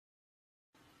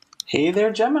Hey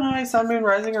there, Gemini, Sun, Moon,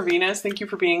 Rising, or Venus. Thank you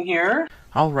for being here.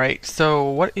 All right, so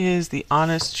what is the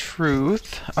honest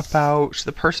truth about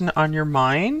the person on your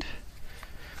mind?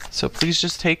 So please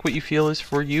just take what you feel is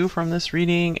for you from this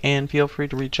reading and feel free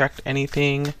to reject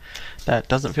anything that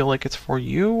doesn't feel like it's for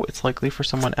you. It's likely for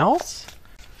someone else.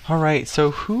 All right,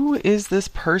 so who is this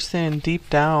person deep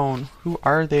down? Who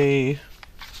are they?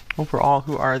 Overall,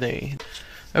 who are they?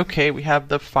 Okay, we have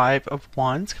the Five of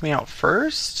Wands coming out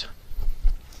first.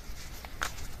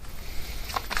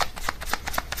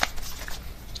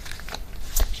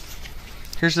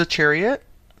 Here's the Chariot.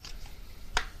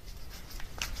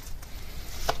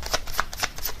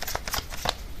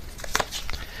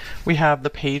 We have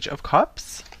the Page of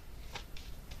Cups.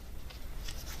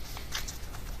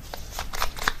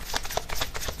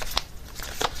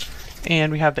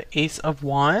 And we have the Ace of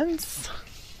Wands.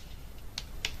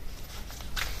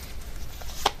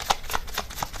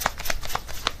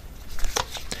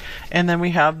 And then we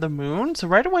have the Moon. So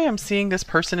right away I'm seeing this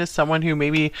person is someone who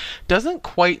maybe doesn't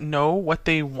quite know what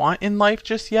they want in life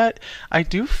just yet. I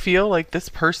do feel like this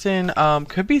person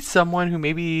could be someone who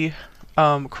maybe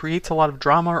creates a lot of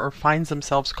drama or finds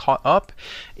themselves caught up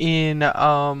in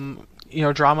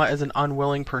drama as an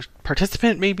unwilling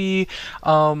participant maybe.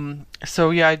 So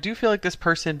yeah, I do feel like this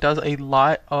person does a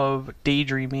lot of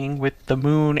daydreaming with the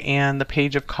Moon and the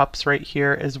Page of Cups right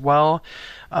here as well.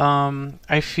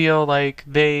 I feel like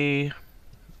they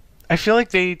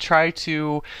try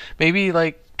to maybe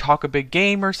like talk a big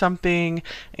game or something,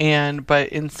 but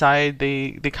inside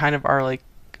they kind of are like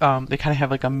they kind of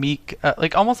have like a meek,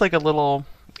 like almost like a little.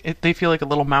 They feel like a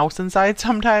little mouse inside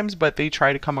sometimes, but they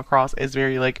try to come across as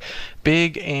very like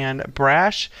big and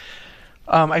brash.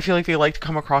 I feel like they like to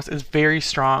come across as very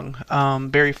strong,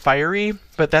 very fiery,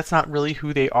 but that's not really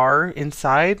who they are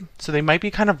inside. So they might be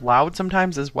kind of loud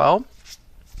sometimes as well.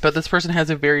 But this person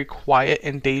has a very quiet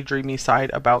and daydreamy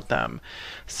side about them.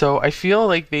 So I feel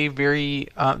like they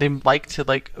like to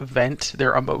like vent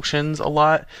their emotions a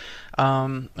lot.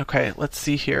 Okay, let's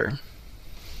see here.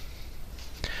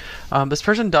 This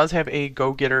person does have a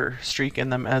go-getter streak in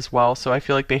them as well, so I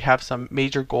feel like they have some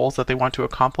major goals that they want to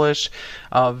accomplish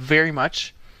very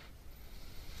much.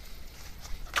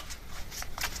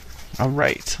 All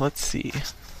right, let's see.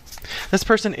 This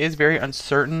person is very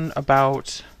uncertain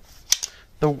about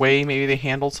the way maybe they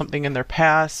handled something in their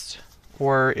past,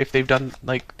 or if they've done,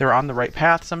 like, they're on the right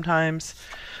path sometimes.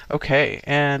 Okay,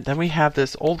 and then we have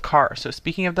this old car. So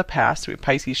speaking of the past, we have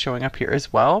Pisces showing up here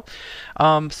as well.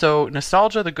 So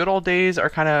nostalgia, the good old days are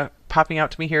kind of popping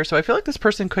out to me here. So I feel like this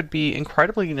person could be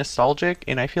incredibly nostalgic,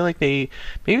 and I feel like maybe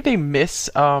they miss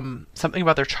something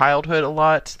about their childhood a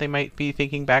lot. They might be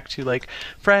thinking back to like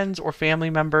friends or family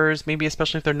members, maybe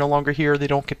especially if they're no longer here, they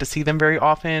don't get to see them very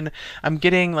often. I'm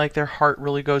getting like their heart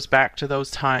really goes back to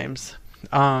those times.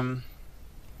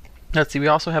 Let's see, we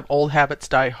also have old habits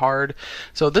die hard.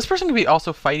 So this person could be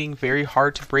also fighting very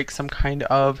hard to break some kind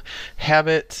of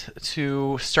habit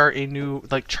to start a new,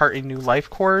 like chart a new life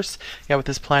course. Yeah, with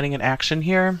this planning and action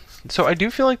here. So I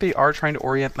do feel like they are trying to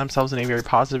orient themselves in a very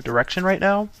positive direction right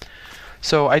now.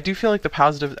 So I do feel like the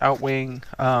positive is outweighing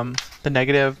the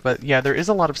negative, but yeah, there is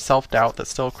a lot of self-doubt that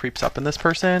still creeps up in this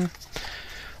person.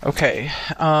 Okay,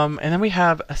 and then we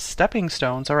have stepping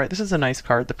stones. All right, this is a nice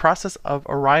card. The process of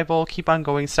arrival, keep on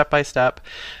going step by step,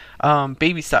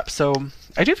 baby steps. So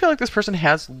I do feel like this person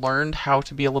has learned how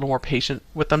to be a little more patient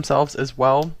with themselves as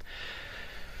well.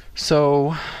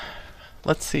 So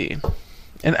let's see.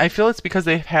 And I feel it's because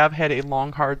they have had a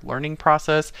long, hard learning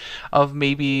process of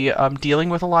maybe dealing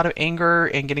with a lot of anger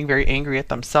and getting very angry at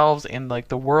themselves and like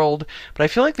the world. But I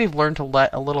feel like they've learned to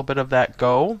let a little bit of that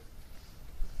go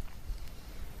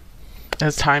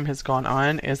as time has gone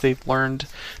on, as they've learned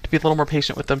to be a little more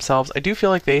patient with themselves. I do feel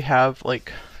like they have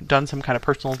like done some kind of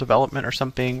personal development or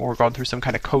something, or gone through some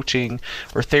kind of coaching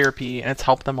or therapy, and it's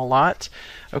helped them a lot.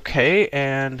 Okay,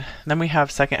 and then we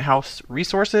have second house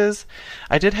resources.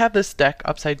 I did have this deck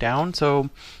upside down,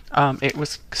 so it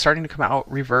was starting to come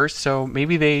out reversed, so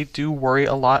maybe they do worry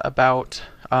a lot about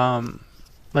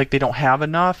like they don't have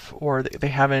enough, or they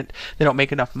don't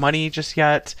make enough money just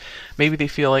yet. Maybe they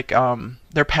feel like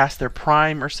they're past their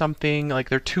prime or something, like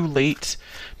they're too late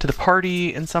to the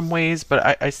party in some ways.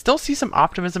 But I still see some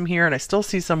optimism here, and I still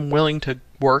see some willing to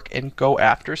work and go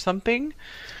after something.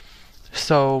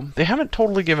 So they haven't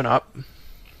totally given up.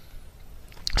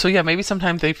 So yeah, maybe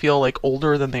sometimes they feel like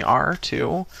older than they are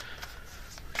too.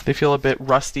 They feel a bit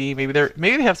rusty. Maybe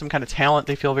they have some kind of talent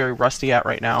they feel very rusty at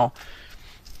right now.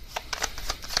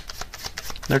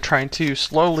 They're trying to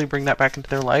slowly bring that back into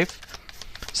their life.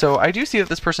 So I do see that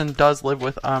this person does live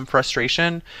with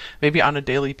frustration, maybe on a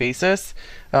daily basis,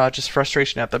 just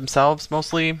frustration at themselves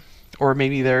mostly. or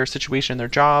maybe their situation, their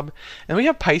job. And we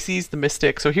have Pisces, the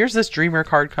mystic. So here's this dreamer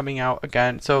card coming out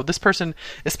again. So this person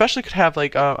especially could have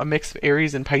like a mix of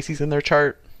Aries and Pisces in their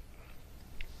chart.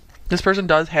 This person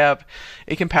does have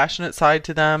a compassionate side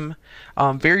to them,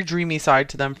 very dreamy side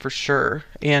to them for sure.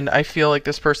 And I feel like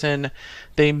this person,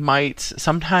 they might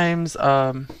sometimes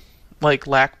like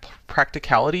lack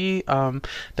practicality.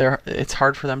 It's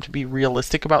hard for them to be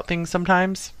realistic about things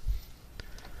sometimes.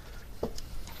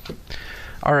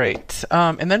 All right,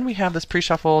 and then we have this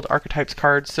pre-shuffled archetypes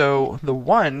card. So the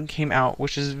one came out,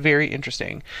 which is very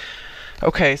interesting.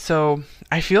 Okay, so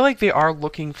I feel like they are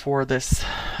looking for this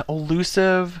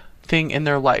elusive thing in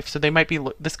their life. So they might be,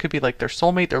 this could be like their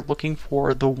soulmate. They're looking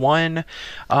for the one,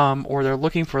 or they're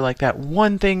looking for like that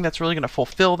one thing that's really going to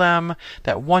fulfill them,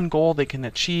 that one goal they can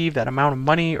achieve, that amount of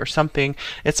money or something.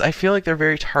 I feel like they're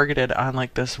very targeted on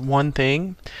like this one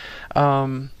thing.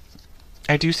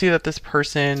 I do see that this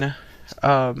person,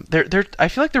 I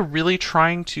feel like they're really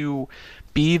trying to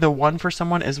be the one for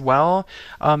someone as well.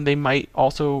 They might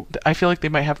also, I feel like they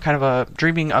might have kind of a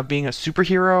dreaming of being a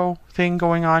superhero thing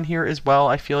going on here as well.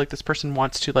 I feel like this person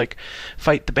wants to like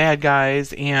fight the bad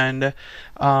guys and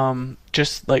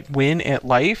just like win at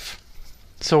life.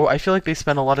 So I feel like they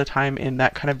spend a lot of time in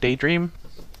that kind of daydream.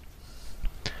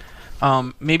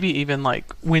 Maybe even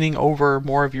like winning over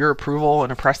more of your approval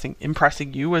and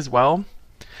impressing you as well.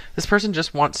 This person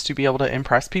just wants to be able to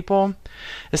impress people,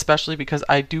 especially because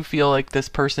I do feel like this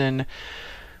person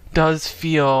does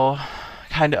feel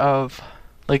kind of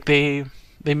like they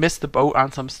missed the boat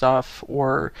on some stuff,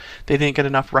 or they didn't get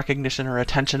enough recognition or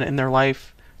attention in their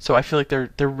life. So I feel like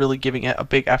they're really giving it a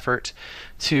big effort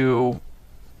to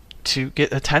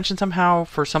get attention somehow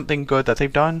for something good that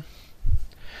they've done.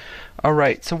 All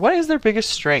right, so what is their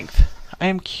biggest strength? I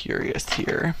am curious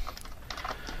here.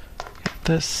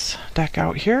 This deck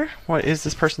out here. What is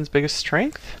this person's biggest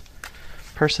strength?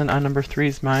 Person on number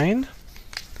 3's mind.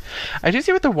 I do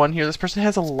see with the one here, this person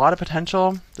has a lot of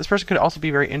potential. This person could also be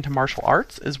very into martial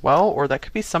arts as well, or that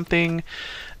could be something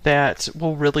that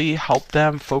will really help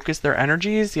them focus their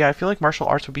energies. Yeah, I feel like martial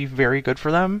arts would be very good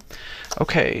for them.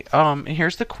 Okay, and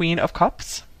here's the Queen of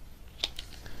Cups.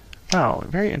 Wow,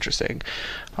 very interesting.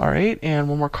 All right, and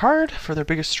one more card for their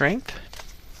biggest strength.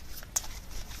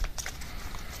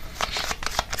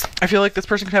 I feel like this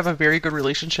person could have a very good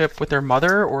relationship with their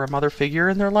mother or a mother figure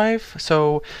in their life.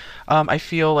 So I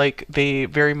feel like they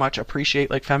very much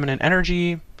appreciate like feminine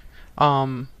energy,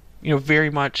 very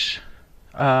much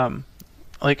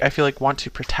like I feel like want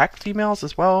to protect females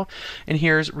as well. And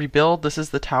here's rebuild. This is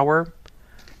the Tower.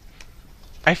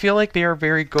 I feel like they are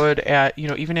very good at,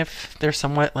 even if they're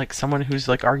somewhat like someone who's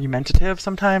like argumentative,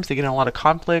 sometimes they get in a lot of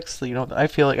conflicts. I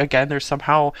feel like, again, there's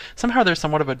somehow there's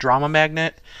somewhat of a drama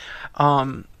magnet.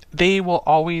 They will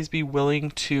always be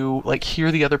willing to like hear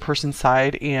the other person's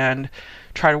side and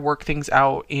try to work things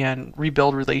out and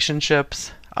rebuild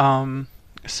relationships.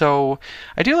 So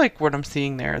I do like what I'm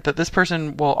seeing there, that this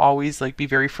person will always like be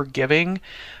very forgiving.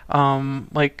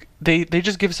 Like they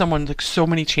just give someone like so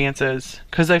many chances,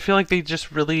 because I feel like they just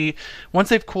really, once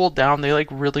they've cooled down, they like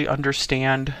really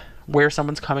understand where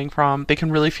someone's coming from. They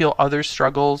can really feel others'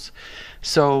 struggles,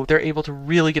 so they're able to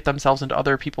really get themselves into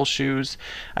other people's shoes.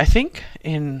 I think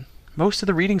in most of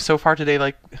the readings so far today,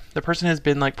 like the person has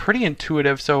been like pretty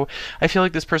intuitive, so I feel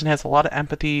like this person has a lot of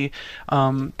empathy.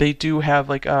 They do have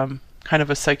like kind of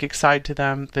a psychic side to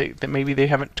them that maybe they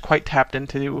haven't quite tapped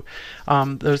into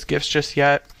those gifts just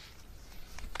yet.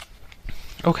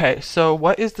 Okay, so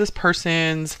what is this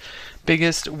person's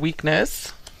biggest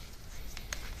weakness?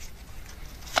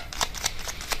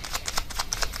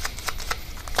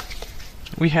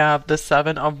 We have the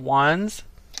Seven of Wands.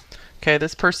 Okay,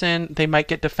 this person, they might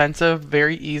get defensive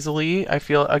very easily. I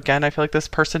feel like this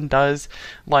person does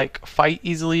like fight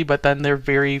easily, but then they're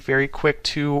very, very quick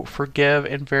to forgive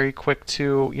and very quick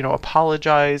to,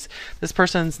 apologize. This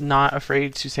person's not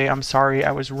afraid to say, I'm sorry,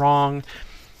 I was wrong.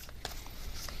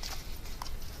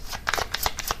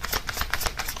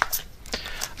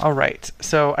 All right,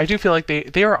 so I do feel like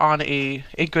they are on a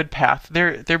good path.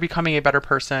 They're becoming a better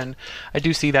person. I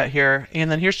do see that here.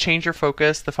 And then here's change your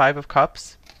focus, the Five of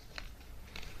Cups.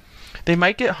 They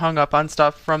might get hung up on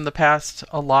stuff from the past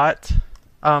a lot.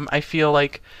 I feel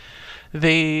like with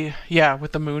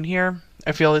the Moon here,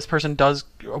 I feel this person does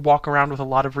walk around with a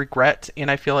lot of regret,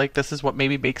 and I feel like this is what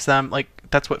maybe makes them like,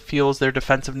 that's what fuels their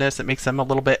defensiveness. It makes them a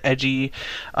little bit edgy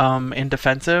and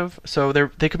defensive. So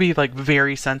they could be like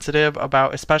very sensitive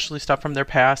about especially stuff from their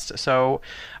past. So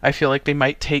I feel like they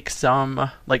might take some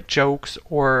like jokes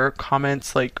or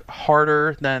comments like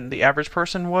harder than the average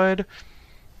person would.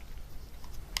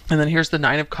 And then here's the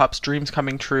Nine of Cups, dreams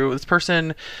coming true. This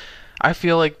person, I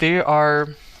feel like they are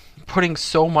putting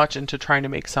so much into trying to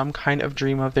make some kind of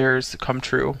dream of theirs come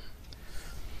true.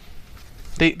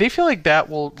 They feel like that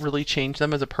will really change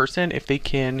them as a person if they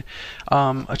can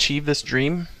achieve this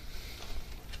dream.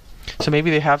 So maybe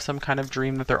they have some kind of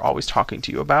dream that they're always talking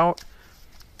to you about.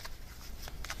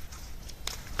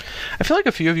 I feel like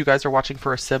a few of you guys are watching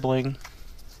for a sibling.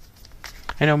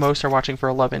 I know most are watching for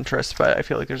a love interest, but I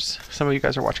feel like there's some of you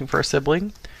guys are watching for a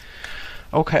sibling.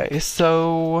 Okay,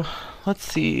 so let's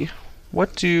see.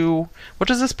 What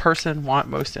does this person want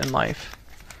most in life?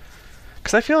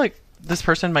 Because I feel like this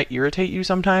person might irritate you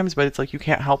sometimes, but it's like you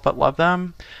can't help but love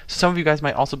them. So some of you guys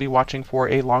might also be watching for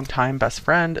a longtime best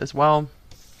friend as well.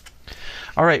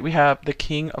 All right, we have the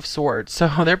King of Swords. So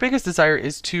their biggest desire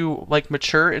is to like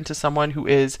mature into someone who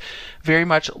is very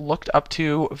much looked up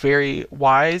to, very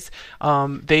wise.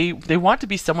 They want to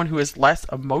be someone who is less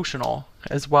emotional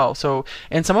as well. So,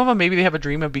 and some of them maybe they have a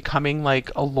dream of becoming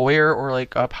like a lawyer or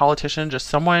like a politician, just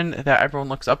someone that everyone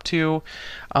looks up to.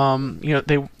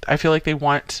 I feel like they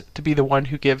want to be the one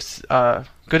who gives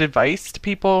good advice to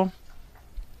people.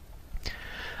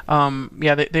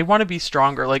 They want to be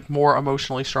stronger, like more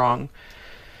emotionally strong.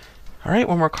 All right,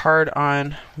 one more card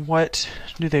on what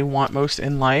do they want most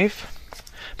in life.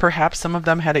 Perhaps some of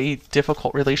them had a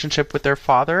difficult relationship with their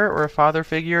father or a father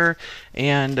figure,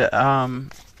 and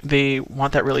they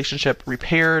want that relationship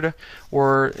repaired,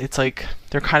 or it's like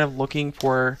they're kind of looking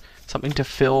for something to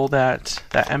fill that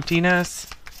emptiness.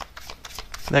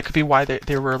 That could be why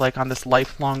they were like on this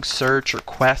lifelong search or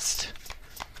quest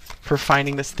for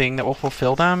finding this thing that will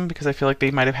fulfill them, because I feel like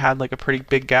they might have had like a pretty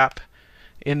big gap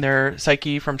in their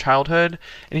psyche from childhood.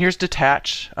 And here's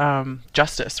detach,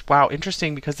 justice. Wow,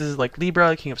 interesting, because this is like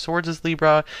Libra. King of Swords is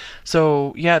Libra.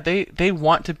 So yeah, they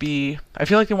want to be, I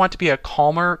feel like they want to be a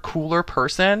calmer, cooler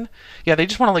person. Yeah, they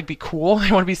just want to like be cool.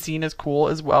 They want to be seen as cool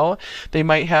as well. They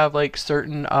might have like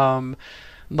certain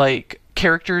like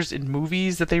characters in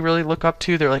movies that they really look up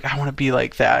to. They're like, I want to be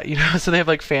like that, you know. So they have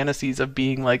like fantasies of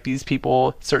being like these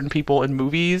people, certain people in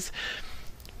movies,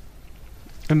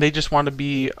 and they just want to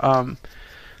be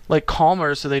like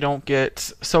calmer, so they don't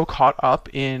get so caught up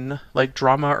in like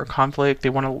drama or conflict. They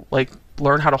want to like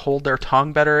learn how to hold their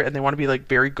tongue better, and they want to be like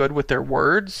very good with their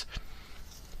words.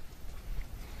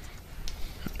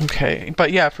 Okay,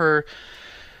 but yeah, for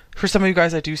some of you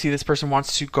guys, I do see this person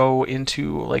wants to go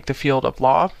into like the field of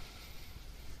law.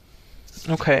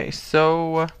 Okay,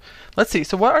 so let's see.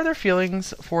 So what are their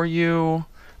feelings for you?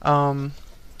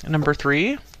 Number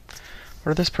 3.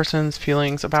 What are this person's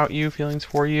feelings about you, feelings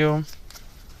for you?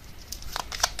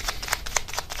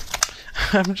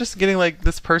 I'm just getting like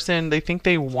this person, they think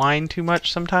they whine too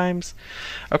much sometimes.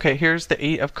 Okay, here's the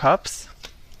 8 of Cups.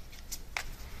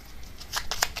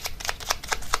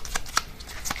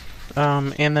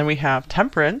 And then we have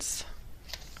Temperance.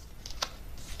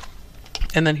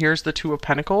 And then here's the 2 of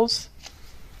Pentacles.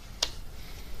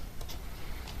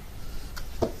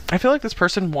 I feel like this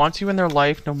person wants you in their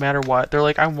life no matter what. They're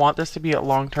like, I want this to be a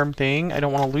long-term thing. I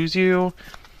don't want to lose you.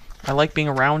 I like being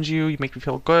around you. You make me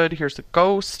feel good. Here's the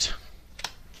Ghost.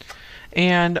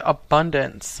 And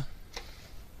Abundance.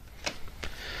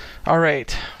 All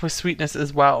right, with Sweetness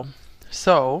as well.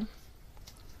 So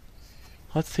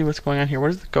let's see what's going on here. What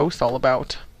is the Ghost all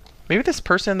about? Maybe this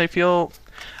person, I feel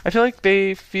like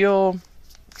they feel,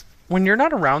 when you're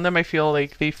not around them, I feel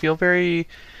like they feel very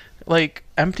like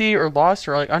empty or lost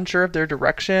or like unsure of their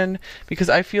direction, because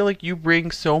I feel like you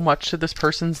bring so much to this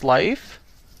person's life.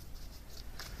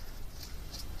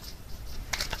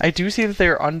 I do see that they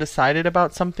are undecided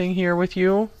about something here with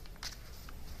you.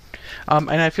 And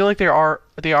I feel like they are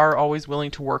always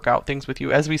willing to work out things with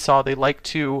you. As we saw, they like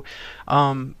to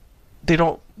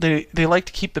they like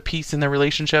to keep the peace in their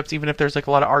relationships, even if there's like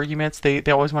a lot of arguments. They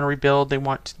always want to rebuild. They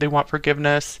want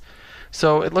forgiveness.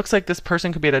 So it looks like this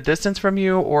person could be at a distance from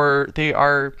you, or they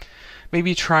are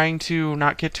maybe trying to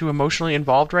not get too emotionally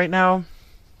involved right now.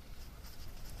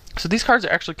 So these cards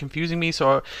are actually confusing me.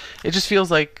 So it just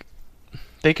feels like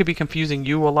they could be confusing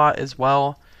you a lot as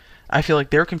well. I feel like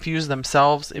they're confused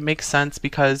themselves. It makes sense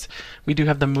because we do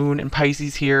have the Moon and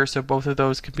Pisces here. So both of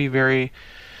those could be very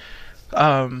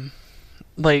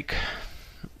like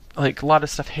a lot of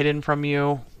stuff hidden from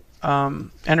you,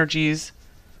 energies.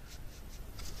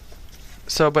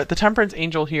 So, but the Temperance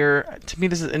Angel here, to me,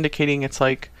 this is indicating it's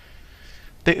like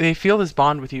they feel this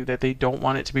bond with you that they don't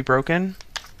want it to be broken.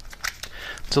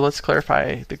 So let's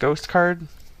clarify the Ghost card.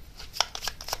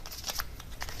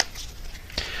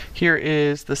 Here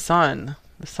is the Sun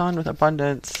with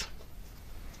Abundance.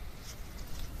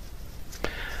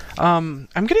 I'm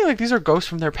getting like these are ghosts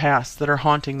from their past that are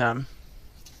haunting them.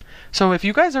 So if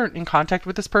you guys aren't in contact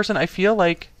with this person, I feel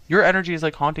like your energy is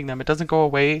like haunting them. It doesn't go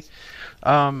away.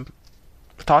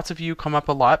 Thoughts of you come up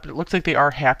a lot, but it looks like they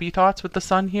are happy thoughts with the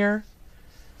sun here.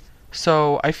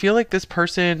 So I feel like this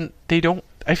person, they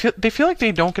feel like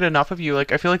they don't get enough of you.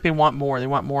 Like I feel like they want more. They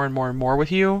want more and more and more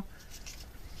with you.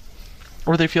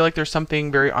 Or they feel like there's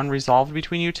something very unresolved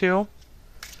between you two.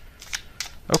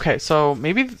 Okay, so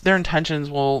maybe their intentions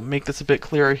will make this a bit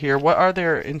clearer here. What are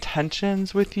their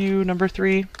intentions with you, number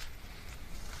 3?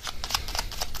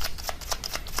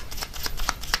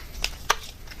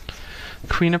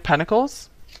 Queen of Pentacles.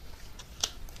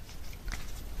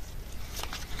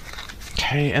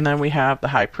 Okay, and then we have the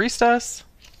High Priestess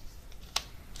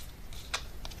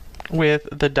with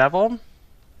the Devil.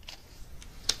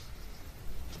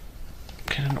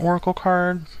 Get an Oracle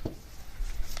card.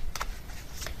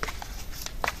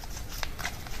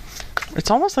 It's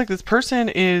almost like this person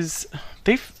is,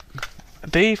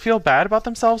 they feel bad about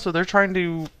themselves, so they're trying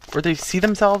to, or they see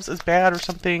themselves as bad or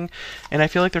something, and I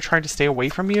feel like they're trying to stay away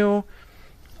from you.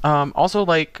 Also,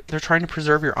 like, they're trying to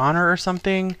preserve your honor or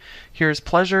something. Here's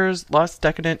pleasures, lust,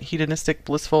 decadent, hedonistic,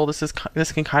 blissful.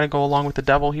 This can kind of go along with the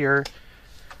Devil here.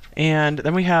 And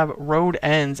then we have road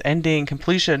ends, ending,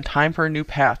 completion, time for a new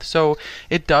path. So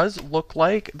it does look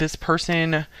like this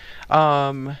person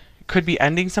could be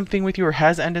ending something with you, or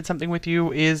has ended something with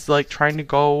you, is like trying to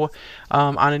go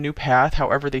on a new path.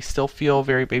 However, they still feel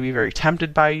maybe very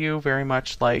tempted by you, very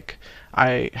much like,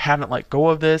 I haven't let go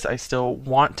of this. I still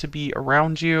want to be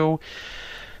around you.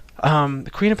 The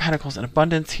Queen of Pentacles in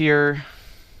abundance here.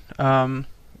 Yeah,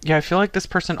 I feel like this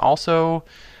person also,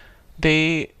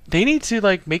 they need to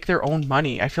like make their own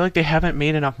money. I feel like they haven't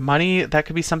made enough money. That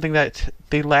could be something that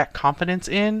they lack confidence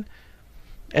in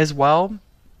as well.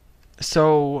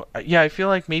 So yeah, I feel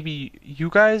like maybe you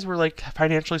guys were like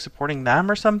financially supporting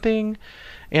them or something,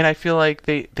 and I feel like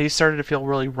they started to feel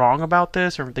really wrong about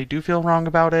this, or they do feel wrong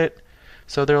about it.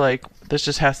 So they're like, this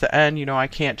just has to end. You know, I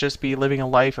can't just be living a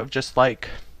life of just like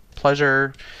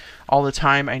pleasure all the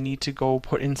time. I need to go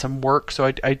put in some work.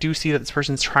 So I do see that this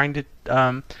person's trying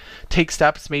to take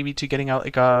steps maybe to getting out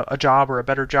like a job, or a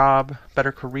better job,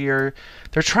 better career.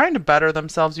 They're trying to better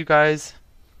themselves, you guys.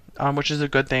 Which is a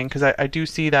good thing, because I do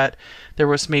see that there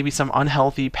was maybe some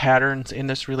unhealthy patterns in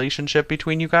this relationship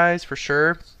between you guys, for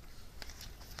sure.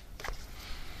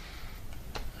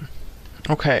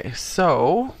 Okay,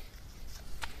 so,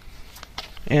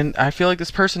 and I feel like this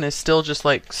person is still just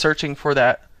like searching for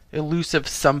that elusive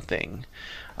something.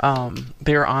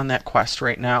 They're on that quest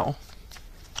right now.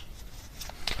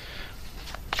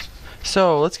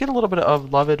 So let's get a little bit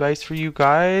of love advice for you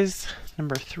guys.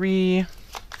 Number 3.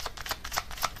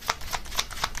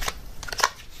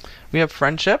 We have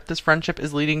friendship. This friendship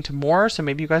is leading to more. So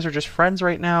maybe you guys are just friends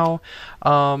right now.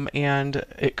 And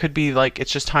it could be like,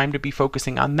 it's just time to be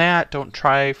focusing on that. Don't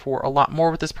try for a lot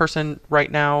more with this person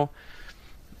right now.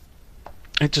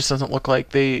 It just doesn't look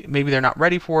like maybe they're not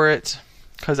ready for it.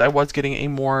 Because I was getting a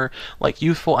more like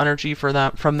youthful energy from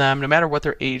them, no matter what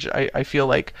their age. I feel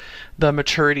like the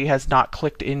maturity has not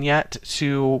clicked in yet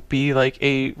to be like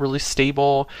a really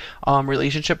stable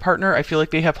relationship partner. I feel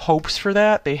like they have hopes for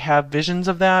that. They have visions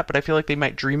of that, but I feel like they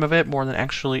might dream of it more than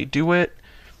actually do it.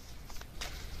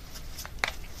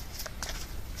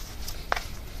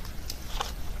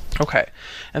 Okay,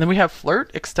 and then we have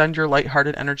flirt. Extend your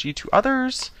lighthearted energy to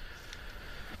others.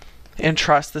 And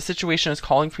trust. The situation is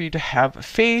calling for you to have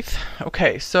faith.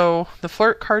 Okay, so the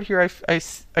flirt card here, I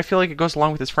feel like it goes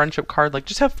along with this friendship card. Like,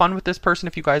 just have fun with this person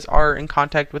if you guys are in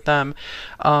contact with them.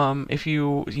 If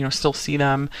you still see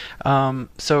them.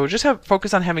 So just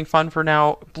focus on having fun for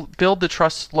now. Build the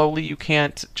trust slowly. You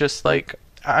can't just like,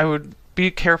 I would be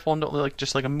careful and don't like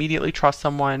just like immediately trust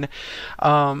someone.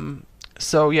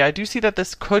 So yeah, I do see that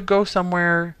this could go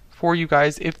somewhere for you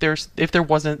guys if there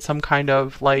wasn't some kind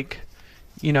of like,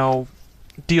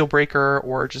 deal breaker,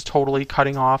 or just totally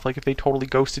cutting off. Like if they totally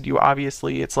ghosted you,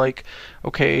 obviously it's like,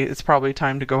 okay, it's probably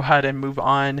time to go ahead and move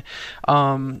on.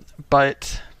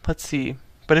 But let's see.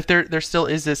 But if there still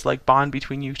is this like bond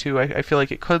between you two, I feel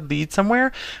like it could lead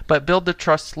somewhere, but build the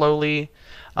trust slowly.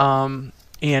 And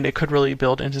it could really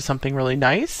build into something really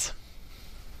nice.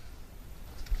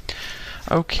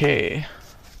 Okay.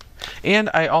 And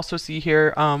I also see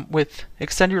here with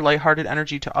extend your lighthearted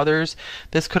energy to others.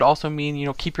 This could also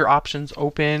mean, keep your options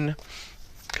open,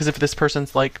 because if this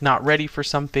person's like not ready for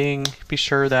something, be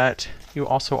sure that you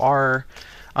also are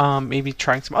maybe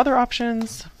trying some other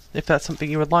options if that's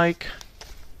something you would like.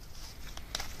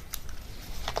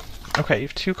 Okay, you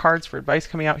have 2 cards for advice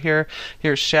coming out here.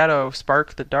 Here's Shadow,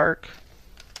 Spark the Dark.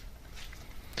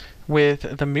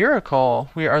 With the Miracle,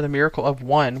 we are the Miracle of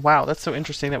 1. Wow, that's so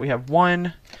interesting that we have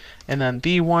 1 and then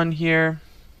the 1 here.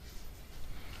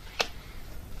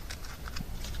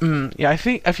 Yeah, I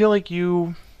feel like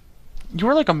you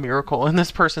were like a miracle in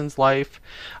this person's life.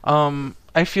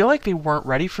 I feel like they weren't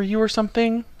ready for you or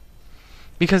something,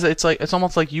 because it's like it's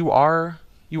almost like you were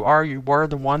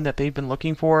the one that they've been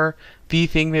looking for, the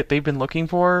thing that they've been looking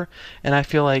for. And I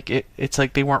feel like it's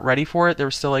like they weren't ready for it. There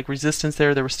was still like resistance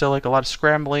there. There was still like a lot of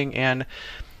scrambling and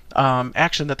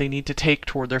action that they need to take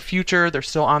toward their future. They're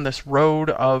still on this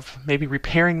road of maybe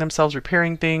repairing themselves,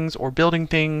 repairing things, or building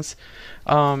things.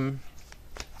 Um,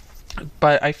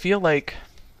 but I feel like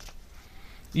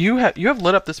you have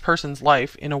lit up this person's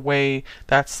life in a way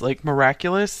that's like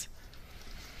miraculous.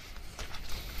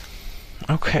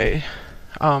 Okay.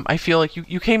 I feel like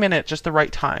you came in at just the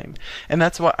right time. And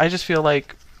that's what I just feel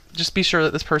like. Just be sure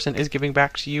that this person is giving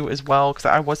back to you as well, because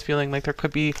I was feeling like there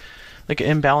could be like an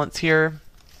imbalance here.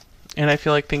 And I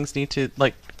feel like things need to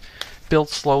like build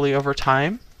slowly over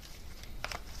time.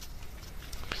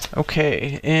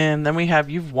 Okay, and then we have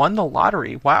you've won the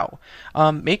lottery. Wow.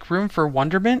 Make room for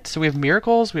wonderment. So we have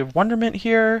miracles, we have wonderment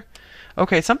here.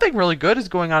 Okay, something really good is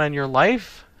going on in your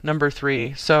life, number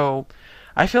 3. So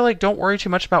I feel like don't worry too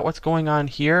much about what's going on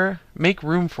here. Make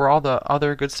room for all the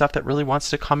other good stuff that really wants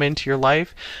to come into your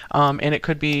life. And it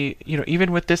could be, you know,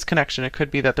 even with this connection, it could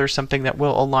be that there's something that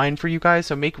will align for you guys.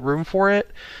 So make room for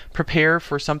it. Prepare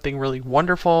for something really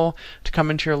wonderful to come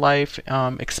into your life.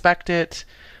 Expect it.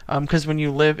 Because when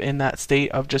you live in that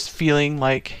state of just feeling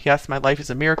like, yes, my life is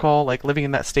a miracle, like living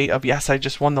in that state of, yes, I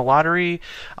just won the lottery,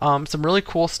 some really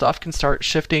cool stuff can start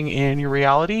shifting in your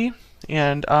reality.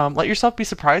 And let yourself be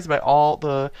surprised by all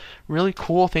the really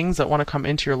cool things that want to come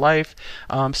into your life.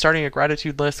 Starting a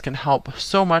gratitude list can help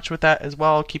so much with that as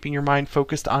well, keeping your mind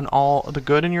focused on all the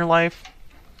good in your life.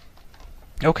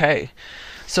 Okay,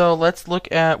 so let's look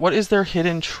at what is their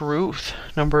hidden truth,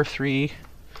 number 3.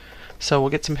 So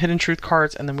we'll get some hidden truth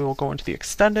cards, and then we will go into the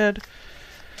extended.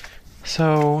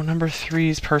 So number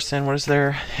 3's person, what is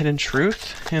their hidden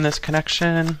truth in this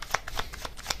connection?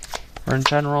 Or in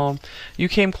general? You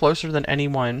came closer than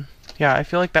anyone. Yeah, I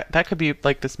feel like that could be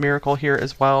like this miracle here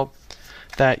as well,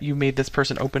 that you made this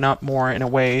person open up more in a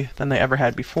way than they ever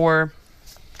had before.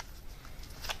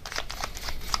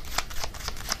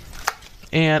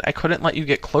 And I couldn't let you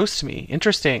get close to me.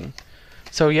 Interesting.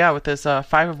 So yeah, with this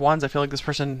 5 of Wands, I feel like this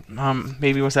person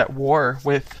maybe was at war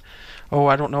with, oh,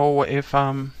 I don't know if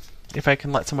I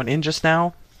can let someone in just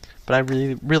now, but I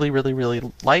really, really, really, really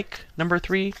like number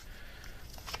 3.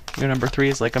 Your number 3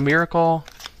 is like a miracle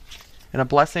and a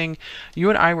blessing. You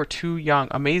and I were too young.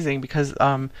 Amazing, because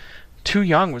too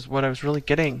young was what I was really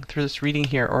getting through this reading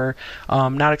here, or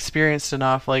not experienced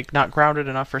enough, like not grounded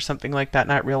enough or something like that,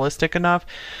 not realistic enough.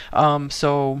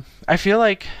 So I feel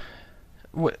like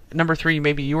number 3,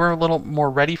 maybe you were a little more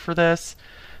ready for this.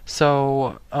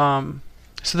 So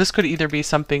so this could either be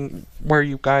something where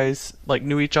you guys like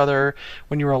knew each other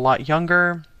when you were a lot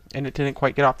younger and it didn't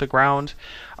quite get off the ground,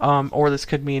 or this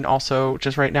could mean also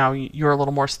just right now you're a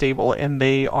little more stable and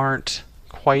they aren't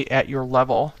quite at your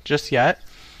level just yet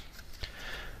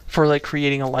for like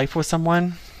creating a life with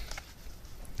someone.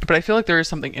 But I feel like there is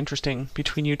something interesting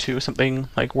between you two, something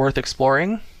like worth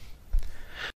exploring.